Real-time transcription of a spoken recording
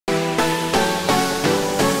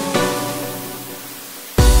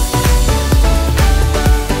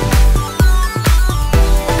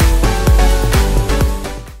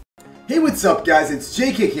What's up guys, it's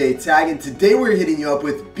SirTagCR, and today we're hitting you up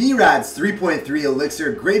with B-Rad's 3.3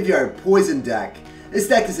 Elixir Graveyard Poison deck. This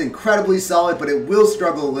deck is incredibly solid, but it will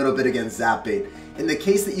struggle a little bit against Zap Bait. In the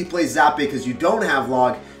case that you play Zap Bait because you don't have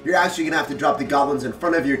Log, you're actually going to have to drop the goblins in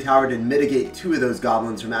front of your tower to mitigate 2 of those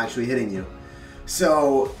goblins from actually hitting you.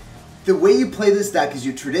 So, the way you play this deck is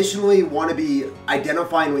you traditionally want to be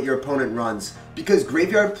identifying what your opponent runs. Because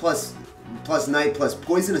Graveyard plus Night plus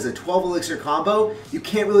Poison is a 12 Elixir combo, you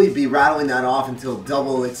can't really be rattling that off until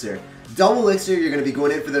double Elixir. Double Elixir, you're going to be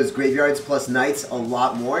going in for those Graveyards plus Nights a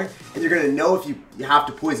lot more, and you're going to know if you have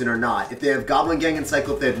to Poison or not. If they have Goblin Gang in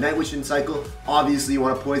cycle, if they have Night Witch in cycle, obviously you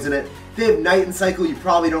want to Poison it. If they have Night in cycle, you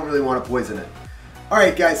probably don't really want to Poison it.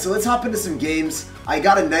 Alright guys, so let's hop into some games. I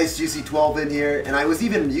got a nice juicy 12 in here, and I was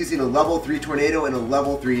even using a level 3 Tornado and a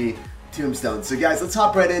level 3 Tombstone. So guys, let's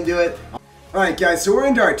hop right into it. Alright guys, so we're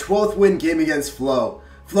into our 12th win game against Flo.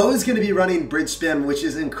 Flo is going to be running Bridge Spam, which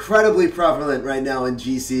is incredibly prevalent right now in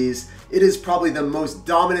GCs. It is probably the most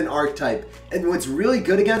dominant archetype, and what's really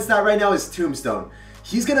good against that right now is Tombstone.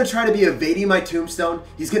 He's going to try to be evading my Tombstone,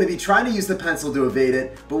 he's going to be trying to use the pencil to evade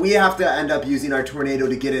it, but we have to end up using our Tornado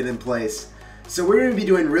to get it in place. So we're going to be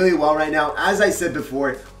doing really well right now. As I said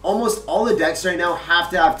before, almost all the decks right now have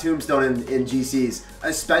to have Tombstone in GCs,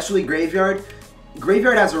 especially Graveyard.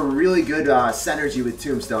 Graveyard has a really good synergy with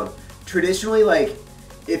Tombstone. Traditionally, like,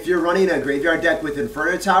 if you're running a Graveyard deck with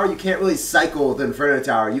Inferno Tower, you can't really cycle the Inferno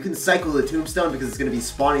Tower. You can cycle the Tombstone because it's going to be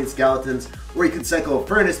spawning skeletons, or you can cycle a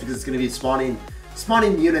Furnace because it's going to be spawning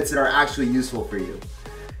units that are actually useful for you.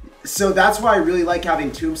 So that's why I really like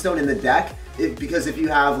having Tombstone in the deck, because if you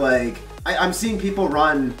have, like, I'm seeing people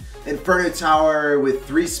run Inferno Tower with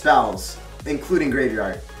 3 spells, including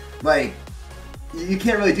Graveyard. Like, you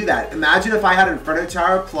can't really do that. Imagine if I had Inferno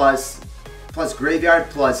Tower plus Graveyard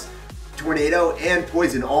plus Tornado and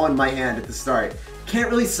Poison all in my hand at the start. Can't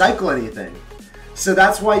really cycle anything. So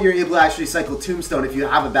that's why you're able to actually cycle Tombstone if you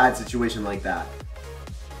have a bad situation like that.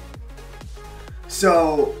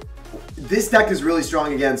 So this deck is really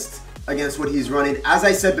strong against what he's running. As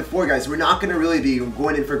I said before guys, we're not going to really be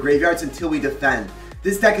going in for Graveyards until we defend.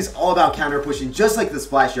 This deck is all about counter pushing, just like the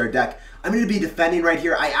Splash Yard deck. I'm going to be defending right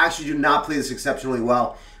here. I actually do not play this exceptionally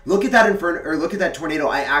well. Look at that Inferno, or look at that Tornado.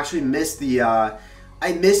 I actually missed the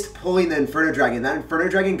I missed pulling the Inferno Dragon. That Inferno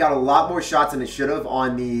Dragon got a lot more shots than it should have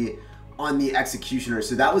on the Executioner.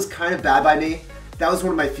 So that was kind of bad by me. That was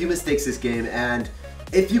one of my few mistakes this game, and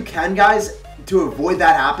if you can guys, to avoid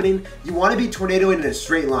that happening, you want to be tornadoing in a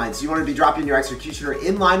straight line. So you want to be dropping your Executioner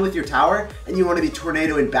in line with your tower, and you want to be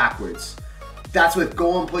tornadoing backwards. That's with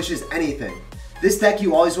Golem pushes anything. This deck,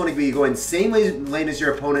 you always want to be going same lane as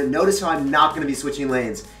your opponent. Notice how I'm not going to be switching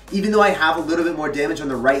lanes. Even though I have a little bit more damage on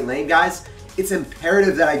the right lane, guys, it's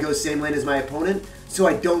imperative that I go same lane as my opponent so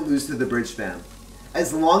I don't lose to the bridge spam.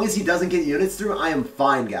 As long as he doesn't get units through, I am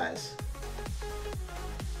fine, guys.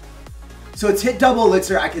 So it's hit double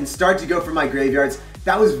Elixir. I can start to go for my Graveyards.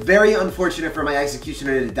 That was very unfortunate for my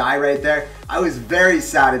Executioner to die right there. I was very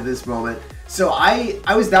sad at this moment. So I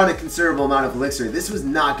was down a considerable amount of Elixir. This was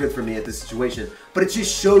not good for me at this situation, but it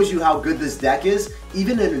just shows you how good this deck is.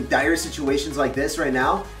 Even in dire situations like this right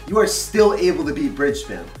now, you are still able to beat Bridge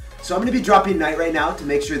Spam. So I'm going to be dropping Knight right now to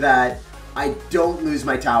make sure that I don't lose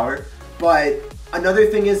my tower. But another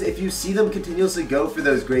thing is, if you see them continuously go for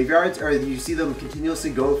those Graveyards, or you see them continuously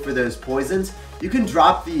go for those Poisons, you can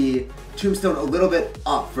drop the Tombstone a little bit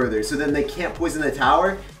up further, so then they can't poison the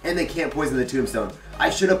tower, and they can't poison the Tombstone. I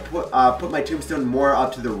should have put my Tombstone more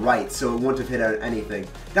up to the right, so it wouldn't have hit out anything.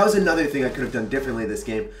 That was another thing I could have done differently this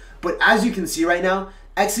game. But as you can see right now,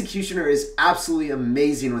 Executioner is absolutely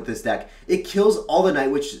amazing with this deck. It kills all the Night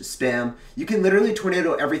Witch spam. You can literally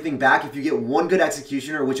tornado everything back if you get one good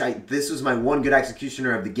Executioner, which this was my one good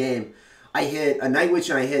Executioner of the game. I hit a Night Witch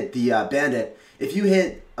and I hit the Bandit. If you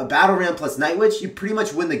hit a Battle Ram plus Night Witch, you pretty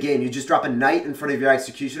much win the game. You just drop a Knight in front of your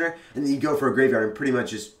Executioner, and then you go for a Graveyard, and pretty much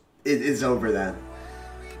just it's over then.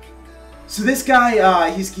 So this guy,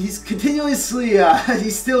 he's continuously,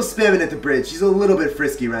 he's still spamming at the bridge. He's a little bit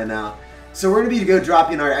frisky right now. So we're going to be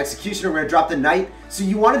dropping our Executioner. We're going to drop the Knight. So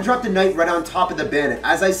you want to drop the Knight right on top of the Bandit.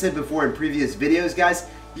 As I said before in previous videos, guys,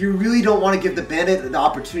 you really don't want to give the Bandit the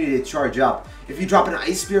opportunity to charge up. If you drop an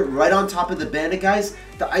Ice Spirit right on top of the Bandit, guys,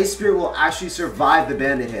 the Ice Spirit will actually survive the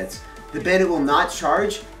Bandit hits. The Bandit will not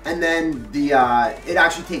charge, and then it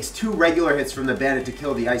actually takes 2 regular hits from the Bandit to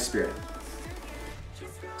kill the Ice Spirit.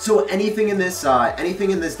 So anything in this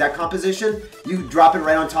deck composition, you drop it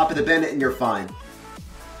right on top of the Bandit and you're fine.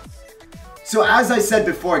 So as I said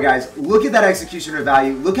before, guys, look at that Executioner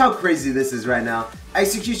value. Look how crazy this is right now.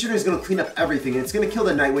 Executioner is going to clean up everything, and it's going to kill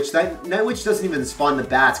the Night Witch. Night Witch doesn't even spawn the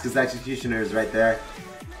bats because the Executioner is right there.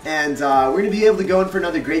 And we're going to be able to go in for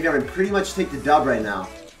another graveyard and pretty much take the dub right now.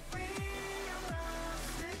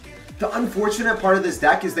 The unfortunate part of this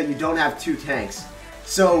deck is that you don't have 2 tanks.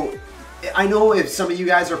 So, I know if some of you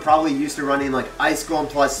guys are probably used to running like Ice Golem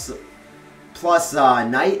plus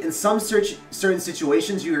Knight. In some certain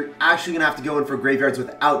situations, you're actually going to have to go in for graveyards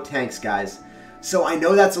without tanks, guys. So I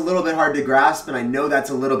know that's a little bit hard to grasp, and I know that's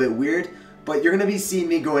a little bit weird, but you're going to be seeing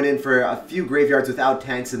me going in for a few graveyards without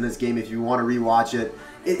tanks in this game if you want to rewatch it.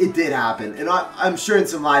 It did happen, and I'm sure in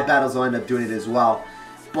some live battles I'll end up doing it as well.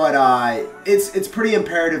 But it's pretty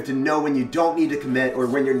imperative to know when you don't need to commit or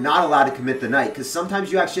when you're not allowed to commit the Knight, because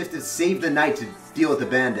sometimes you actually have to save the Knight to deal with the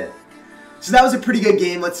Bandit. So that was a pretty good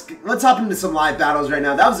game. Let's hop into some live battles right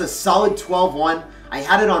now. That was a solid 12-1. I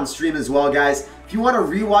had it on stream as well, guys. If you want to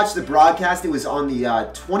rewatch the broadcast, it was on the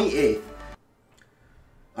 28th.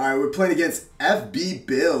 Alright, we're playing against FB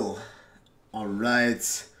Bill. Alright,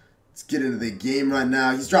 let's get into the game right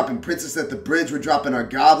now. He's dropping Princess at the bridge. We're dropping our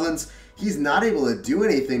Goblins. He's not able to do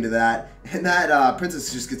anything to that, and that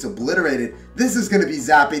Princess just gets obliterated. This is going to be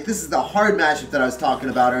Zapate. This is the hard matchup that I was talking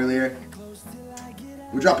about earlier.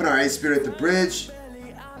 We're dropping our Ice Spirit at the bridge.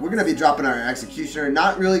 We're going to be dropping our Executioner.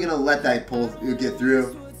 Not really going to let that pull get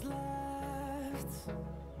through.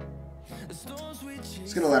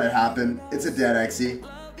 Just going to let it happen. It's a dead Exy.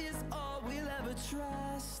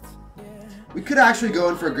 We could actually go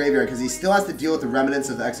in for a graveyard because he still has to deal with the remnants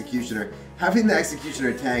of the Executioner. Having the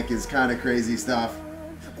Executioner tank is kind of crazy stuff.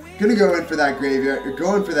 Gonna go in for that graveyard, or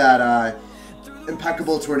go in for that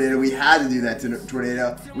impeccable tornado. We had to do that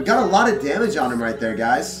tornado. We got a lot of damage on him right there,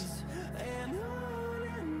 guys.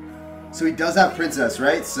 So he does have Princess,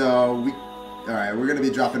 right? So we, all right, we're gonna be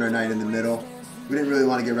dropping our Knight in the middle. We didn't really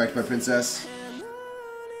want to get wrecked by Princess.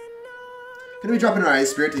 Gonna be dropping our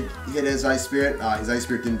Ice Spirit to hit his Ice Spirit. His Ice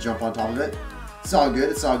Spirit didn't jump on top of it. It's all good.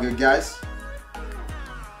 It's all good, guys.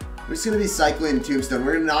 We're just gonna be cycling Tombstone.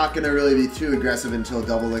 We're not gonna really be too aggressive until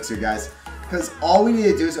double Elixir, guys. Because all we need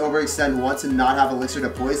to do is overextend once and not have Elixir to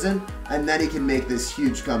poison, and then he can make this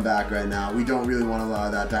huge comeback right now. We don't really want to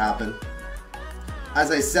allow that to happen.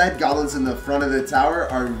 As I said, Goblins in the front of the tower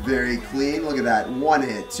are very clean. Look at that. 1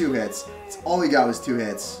 hit, 2 hits. That's all he got was 2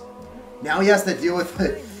 hits. Now he has to deal with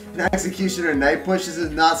an Executioner Knight push. This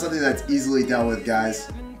is not something that's easily dealt with, guys.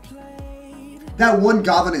 That one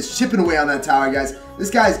Goblin is chipping away on that tower, guys. This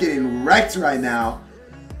guy's getting wrecked right now.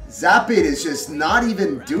 Zapate is just not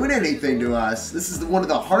even doing anything to us. This is one of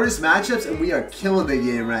the hardest matchups, and we are killing the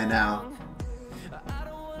game right now.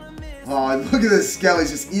 Oh, and look at this Skelly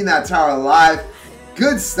just eating that tower alive.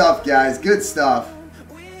 Good stuff, guys. Good stuff.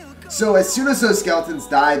 So as soon as those skeletons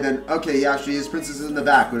die, then okay, yeah, actually his Princess is in the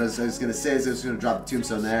back. What I was going to say is I was going to drop the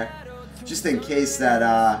Tombstone there, just in case that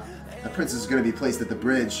a Princess is going to be placed at the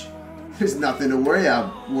bridge. There's nothing to worry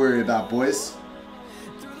about, boys.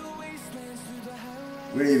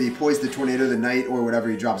 We're going to be poised the Tornado, the Knight, or whatever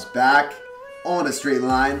he drops back. All in a straight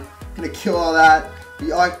line. Going to kill all that.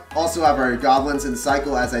 We also have our Goblins in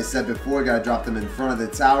cycle, as I said before. Got to drop them in front of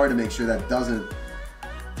the tower to make sure that doesn't...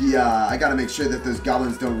 I got to make sure that those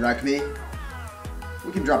Goblins don't wreck me.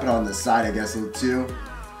 We can drop it on the side, I guess, too.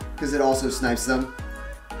 Because it also snipes them.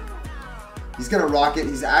 He's going to rock it.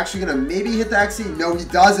 He's actually going to maybe hit the Exy. No, he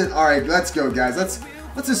doesn't. Alright, let's go, guys.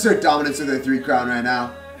 Let's assert dominance with their 3 crown right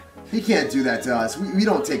now. He can't do that to us. We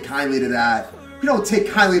don't take kindly to that. We don't take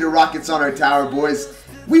kindly to rockets on our tower, boys.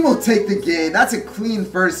 We will take the game. That's a clean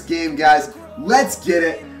first game, guys. Let's get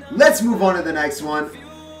it. Let's move on to the next one.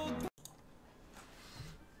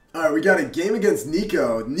 Alright, we got a game against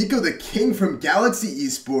Nico. Nico the King from Galaxy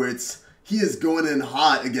Esports. He is going in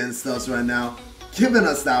hot against us right now. Giving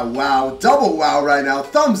us that wow. Double wow right now.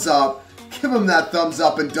 Thumbs up. Give him that thumbs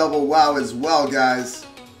up and double wow as well, guys.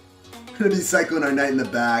 Gonna be cycling our Knight in the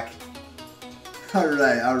back.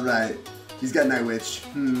 Alright. He's got Night Witch.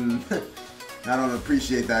 I don't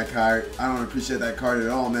appreciate that card. I don't appreciate that card at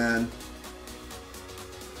all, man.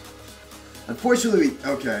 Unfortunately,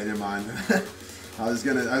 okay, never mind. I was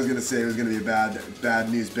gonna say it was gonna be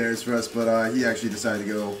bad news bears for us, but he actually decided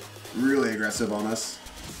to go really aggressive on us.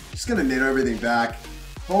 Just gonna NATO everything back.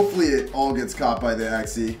 Hopefully it all gets caught by the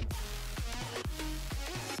Exy.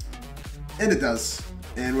 And it does.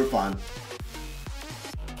 And we're fine.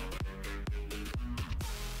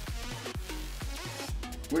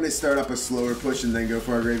 We're going to start up a slower push and then go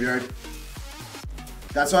for our graveyard.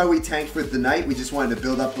 That's why we tanked with the Knight. We just wanted to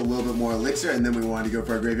build up a little bit more elixir, and then we wanted to go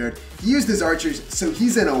for our graveyard. He used his archers, so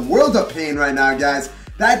he's in a world of pain right now, guys.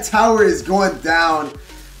 That tower is going down.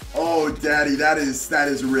 Oh, daddy, that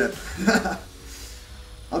is rip.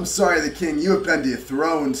 I'm sorry, the king. You have been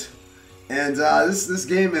dethroned. And this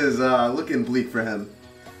game is looking bleak for him.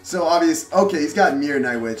 So obvious. Okay, he's got Mirror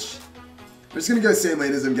Night Witch. We're just gonna go same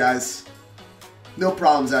lane as him, guys. No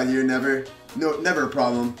problems out here, never. No, never a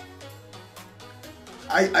problem.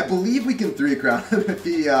 I believe we can 3 crown him if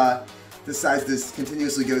he decides to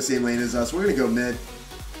continuously go same lane as us. We're gonna go mid.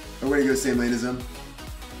 Or we're gonna go same lane as him.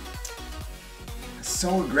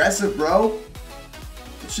 So aggressive, bro.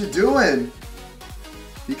 What you doing?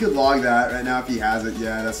 He could log that right now if he has it.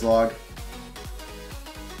 Yeah, that's log.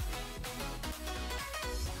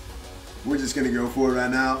 We're just gonna go for it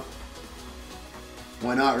right now.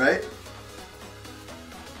 Why not, right?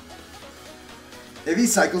 If he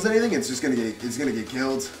cycles anything, it's gonna get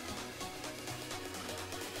killed.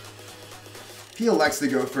 If he elects to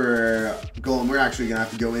go for Golem, we're actually gonna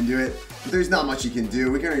have to go into it. But there's not much he can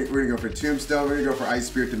do. We're gonna go for Tombstone. We're gonna go for Ice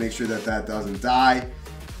Spirit to make sure that that doesn't die.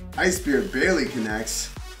 Ice Spirit barely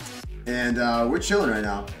connects, and we're chilling right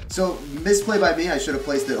now. So misplay by me. I should have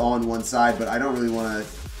placed it all on one side, but I don't really want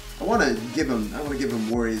to. I want to give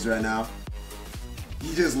him worries right now.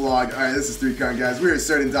 He just logged. All right, this is 3 crown, guys. We're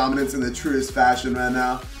asserting dominance in the truest fashion right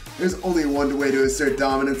now. There's only one way to assert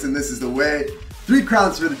dominance, and this is the way. 3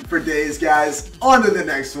 crowns for days, guys. On to the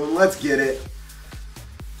next one. Let's get it.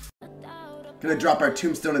 Gonna drop our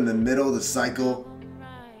Tombstone in the middle of the cycle.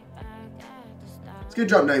 It's gonna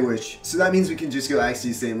drop Night Wish. So that means we can just go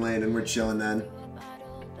XD same lane, and we're chilling then.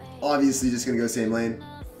 Obviously, just gonna go same lane.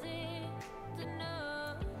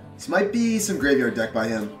 This might be some graveyard deck by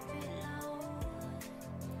him.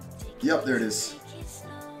 Yep, there it is.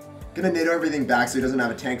 Gonna NATO everything back so he doesn't have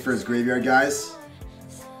a tank for his graveyard, guys.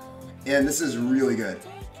 And this is really good.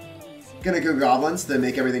 Gonna go Goblins to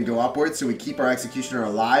make everything go upwards so we keep our Executioner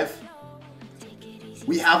alive.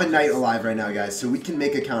 We have a Knight alive right now, guys, so we can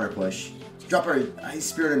make a counter push. Drop our Ice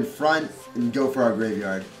Spirit in front and go for our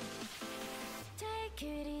graveyard.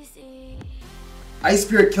 Ice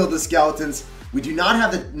Spirit killed the skeletons. We do not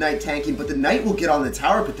have the Knight tanking, but the Knight will get on the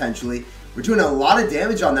tower potentially. We're doing a lot of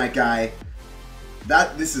damage on that guy.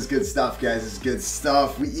 This is good stuff, guys. This is good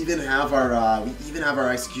stuff. We even have our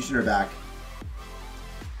Executioner back.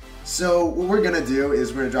 So what we're gonna do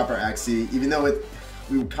is we're gonna drop our Xe, even though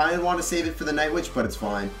we kind of want to save it for the Night Witch, but it's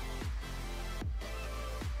fine.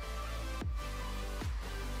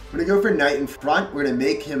 We're gonna go for Knight in front. We're gonna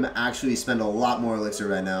make him actually spend a lot more elixir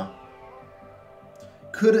right now.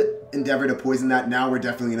 Could endeavor to poison that. Now we're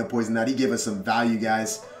definitely gonna poison that. He gave us some value,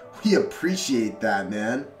 guys. We appreciate that,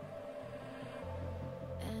 man.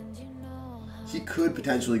 He could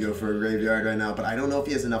potentially go for a graveyard right now, but I don't know if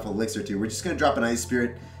he has enough elixir to. We're just going to drop an Ice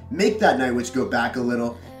Spirit, make that Night Witch go back a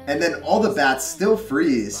little, and then all the bats still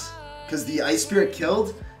freeze. Because the Ice Spirit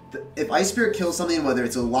killed, if Ice Spirit kills something, whether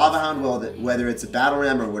it's a Lava Hound, whether it's a Battle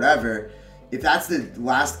Ram or whatever, if that's the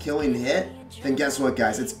last killing hit, then guess what,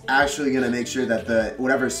 guys? It's actually going to make sure that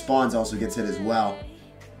whatever spawns also gets hit as well.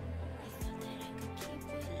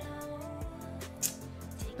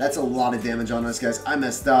 That's a lot of damage on us, guys. I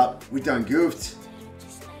messed up. We done goofed.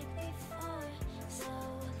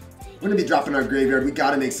 We're gonna be dropping our graveyard. We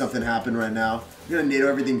gotta make something happen right now. We're gonna NATO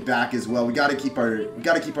everything back as well. We gotta keep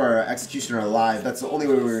our Executioner alive. That's the only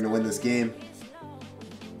way we're gonna win this game.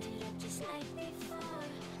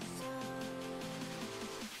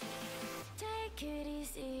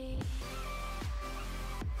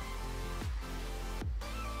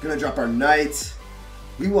 Gonna drop our Knight.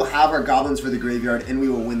 We will have our Goblins for the graveyard, and we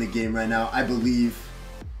will win the game right now, I believe.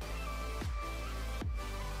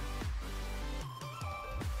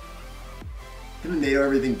 Gonna NATO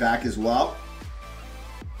everything back as well.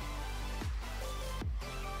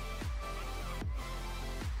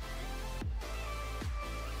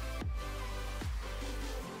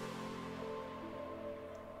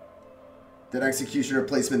 That Executioner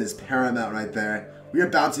placement is paramount right there. We are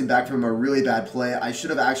bouncing back from a really bad play. I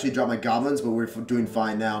should have actually dropped my Goblins, but we're doing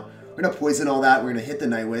fine now. We're going to poison all that. We're going to hit the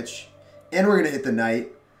Night Witch. And we're going to hit the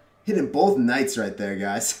Knight. Hitting both Knights right there,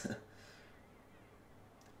 guys.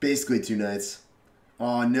 Basically 2 Knights.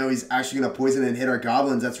 Oh, no, he's actually going to poison and hit our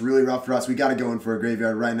Goblins. That's really rough for us. We got to go in for a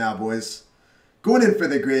graveyard right now, boys. Going in for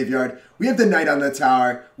the graveyard. We have the Knight on the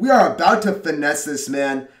tower. We are about to finesse this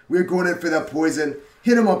man. We're going in for the poison.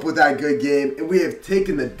 Hit him up with that good game. And we have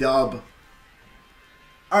taken the dub.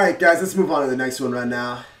 Alright, guys, let's move on to the next one right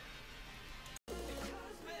now.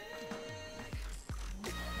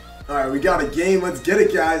 Alright, we got a game. Let's get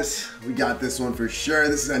it, guys. We got this one for sure.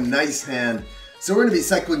 This is a nice hand. So we're going to be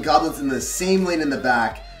cycling Goblins in the same lane in the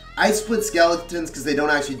back. I split Skeletons because they don't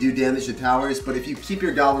actually do damage to towers, but if you keep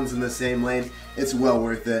your Goblins in the same lane, it's well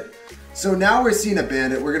worth it. So now we're seeing a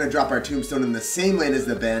Bandit. We're going to drop our Tombstone in the same lane as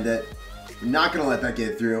the Bandit. We're not going to let that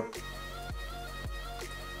get through.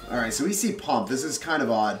 Alright, so we see Pump. This is kind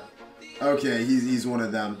of odd. Okay, he's one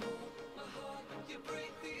of them.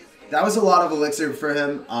 That was a lot of elixir for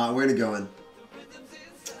him. We're gonna go in.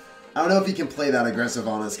 I don't know if he can play that aggressive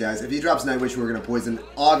on us, guys. If he drops Night Wish, we're gonna poison.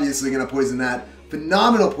 Obviously gonna poison that.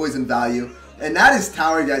 Phenomenal poison value. And that is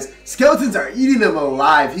tower, guys. Skeletons are eating him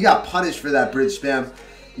alive. He got punished for that bridge spam.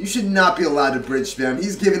 You should not be allowed to bridge spam.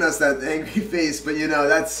 He's giving us that angry face, but you know,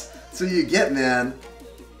 that's what you get, man.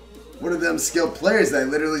 One of them skilled players that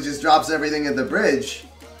literally just drops everything at the bridge.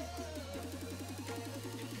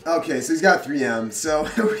 Okay, so he's got 3M. So,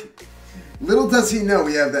 little does he know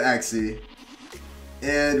we have the Xe.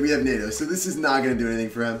 And we have NATO. So this is not going to do anything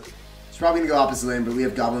for him. He's probably going to go opposite lane, but we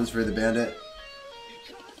have goblins for the bandit.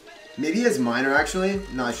 Maybe he has minor, actually.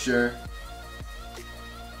 Not sure.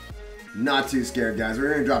 Not too scared, guys. We're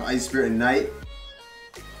going to drop Ice Spirit and Knight.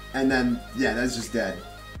 And then, yeah, that's just dead.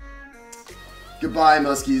 Goodbye,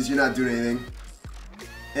 Muskies. You're not doing anything.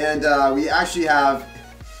 And we actually have...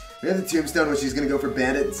 We have the Tombstone, which is going to go for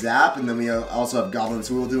Bandit, Zap, and then we also have Goblins,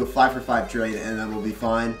 so we'll do a 5-for-5 trade, and then we'll be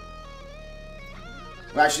fine.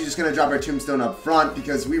 We're actually just going to drop our Tombstone up front,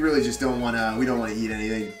 because we really just don't want to, we don't want to eat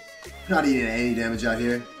anything. We're not eating any damage out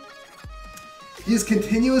here. He's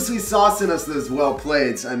continuously saucing us those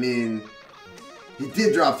well-playeds. I mean, he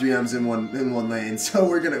did drop 3Ms in one lane, so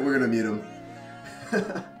we're gonna mute him.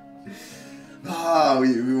 Oh,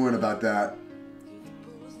 we weren't about that.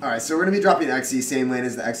 Alright, so we're going to be dropping Xe, same lane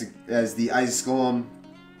as the Ice Golem.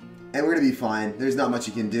 And we're going to be fine. There's not much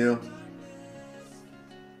you can do.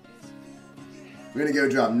 We're going to go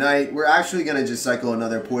drop Knight. We're actually going to just cycle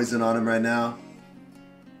another poison on him right now.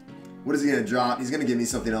 What is he going to drop? He's going to give me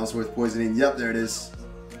something else worth poisoning. Yep, there it is.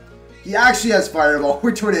 He actually has Fireball.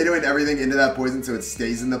 We're tornadoing everything into that poison so it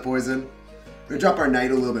stays in the poison. We're going to drop our Knight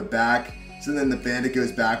a little bit back. So then the Bandit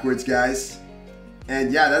goes backwards, guys.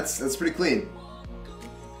 And yeah, that's pretty clean.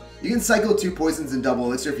 You can cycle 2 poisons in double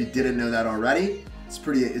elixir if you didn't know that already. It's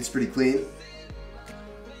pretty clean.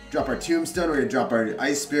 Drop our Tombstone. We're gonna drop our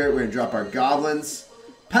Ice Spirit. We're gonna drop our Goblins.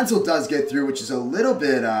 Pencil does get through, which is a little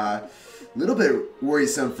bit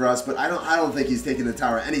worrisome for us. But I don't think he's taking the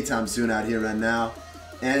tower anytime soon out here right now.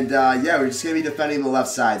 And yeah, we're just gonna be defending the left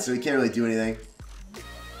side, so he can't really do anything.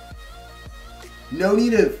 No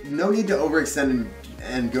need to overextend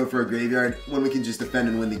and go for a graveyard when we can just defend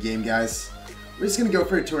and win the game, guys. We're just going to go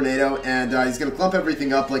for a tornado, and he's going to clump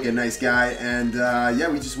everything up like a nice guy, and yeah,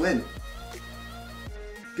 we just win.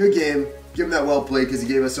 Good game. Give him that well played because he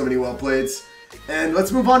gave us so many well plays. And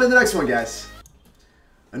let's move on to the next one, guys.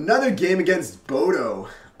 Another game against Bodo.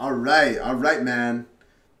 Alright, man.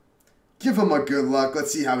 Give him a good luck.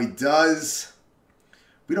 Let's see how he does.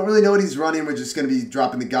 We don't really know what he's running. We're just going to be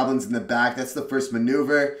dropping the Goblins in the back. That's the first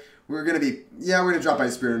maneuver. We're going to drop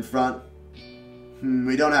Ice Spirit in front.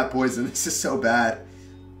 We don't have poison. This is so bad.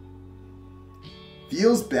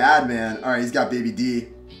 Feels bad, man. Alright, he's got Baby D.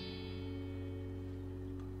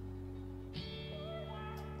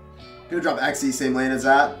 Gonna drop Xe, same lane as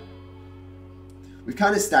that. We've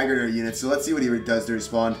kind of staggered our units, so let's see what he does to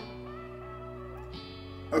respond.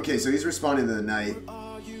 Okay, so he's responding to the Knight.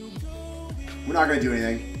 We're not gonna do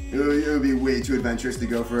anything. It would be way too adventurous to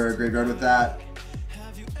go for a graveyard with that.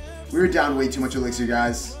 We were down way too much elixir,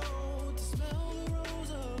 guys.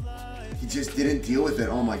 He just didn't deal with it.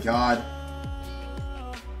 Oh my god.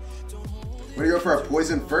 We're gonna go for a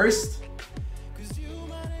poison first.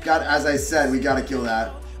 As I said, we gotta kill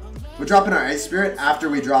that. We're dropping our Ice Spirit after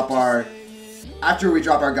we drop our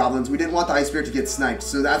Goblins. We didn't want the Ice Spirit to get sniped,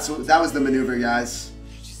 so that was the maneuver, guys.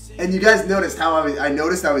 And you guys noticed how I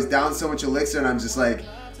noticed I was down so much elixir, and I'm just like,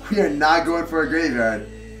 we are not going for a graveyard.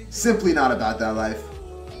 Simply not about that life.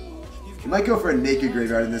 We might go for a naked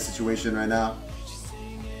graveyard in this situation right now.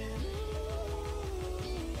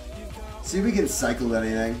 See if we can cycle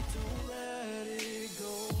anything.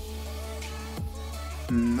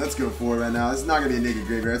 Let's go for it right now. This is not going to be a naked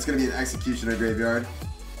graveyard. It's going to be an executioner graveyard.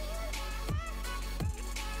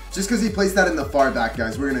 Just because he placed that in the far back,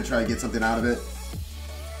 guys, we're going to try to get something out of it.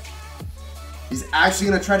 He's actually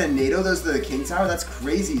going to try to NATO those to the King Tower? That's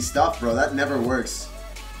crazy stuff, bro. That never works.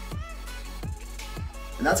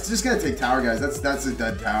 And that's just going to take tower, guys. That's a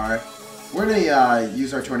dead tower. We're going to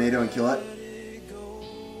use our Tornado and kill it.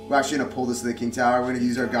 We're actually going to pull this to the King Tower. We're going to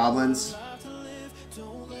use our Goblins.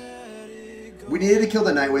 We needed to kill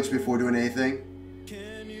the Night Witch before doing anything.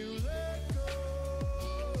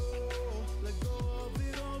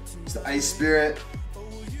 Just the Ice Spirit.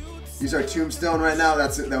 Use our Tombstone right now.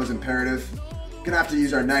 That was imperative. Gonna have to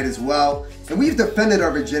use our Knight as well. And we've defended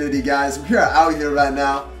our virginity, guys. We are out here right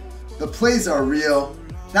now. The plays are real.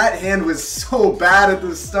 That hand was so bad at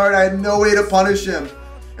the start. I had no way to punish him.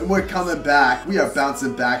 And we're coming back. We are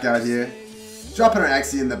bouncing back out here. Dropping our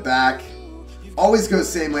Xe in the back. always go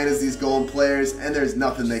same lane as these golem players, and there's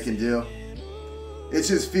nothing they can do. It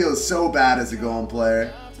just feels so bad as a golem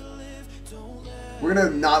player. We're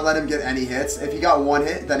gonna not let him get any hits. If he got one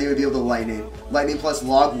hit, then he would be able to lightning. Lightning plus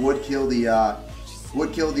log would kill the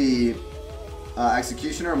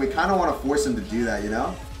executioner, and we kind of want to force him to do that, you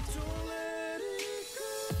know?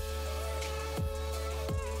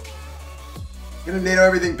 Gonna NATO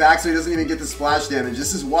everything back so he doesn't even get the splash damage.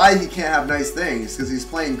 This is why he can't have nice things, because he's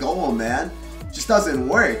playing golem, man. It just doesn't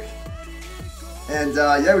work. And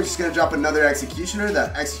yeah, we're just gonna drop another executioner.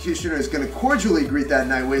 That executioner is gonna cordially greet that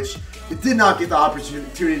Night Witch. It did not get the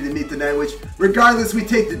opportunity to meet the Night Witch. Regardless, we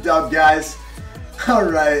take the dub, guys.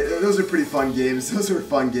 Alright, those are pretty fun games. Those were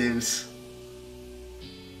fun games.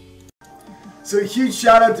 So a huge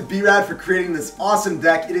shout out to B-Rad for creating this awesome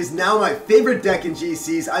deck. It is now my favorite deck in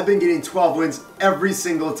GCs. I've been getting 12 wins every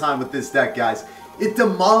single time with this deck, guys. It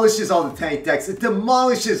demolishes all the tank decks. It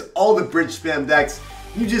demolishes all the bridge spam decks.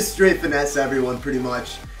 You just straight finesse everyone pretty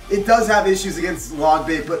much. It does have issues against log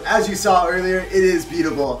bait, but as you saw earlier, it is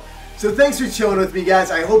beatable. So thanks for chilling with me,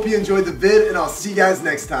 guys. I hope you enjoyed the vid, and I'll see you guys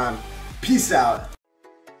next time. Peace out.